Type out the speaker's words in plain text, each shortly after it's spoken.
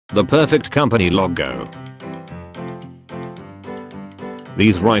The perfect company logo.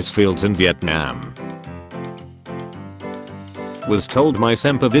 These rice fields in Vietnam. Was told my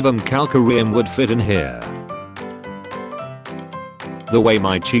Semper Vivum calcarium would fit in here. The way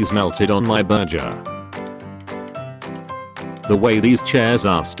my cheese melted on my burger. The way these chairs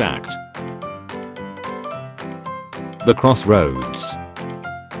are stacked. The crossroads.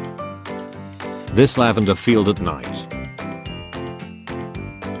 This lavender field at night.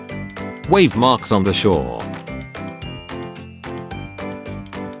 Wave marks on the shore.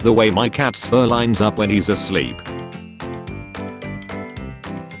 The way my cat's fur lines up when he's asleep.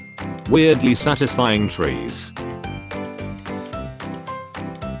 Weirdly satisfying trees.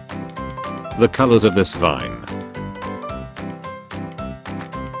 The colors of this vine.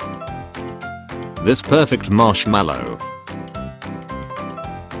 This perfect marshmallow.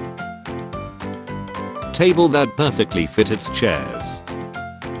 Table that perfectly fit its chairs.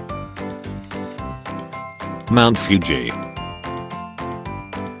 Mount Fuji.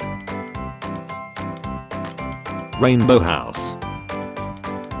 Rainbow house.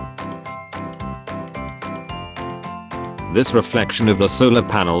 This reflection of the solar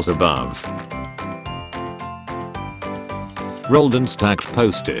panels above. Rolled and stacked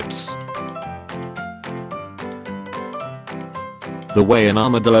post-its. The way an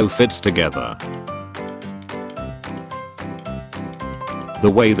armadillo fits together. The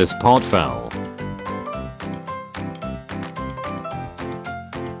way this pot fell.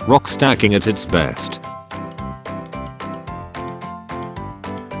 Rock stacking at its best.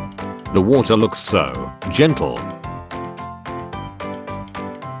 The water looks so gentle.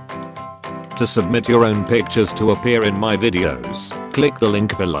 To submit your own pictures to appear in my videos, click the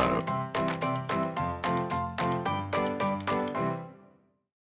link below.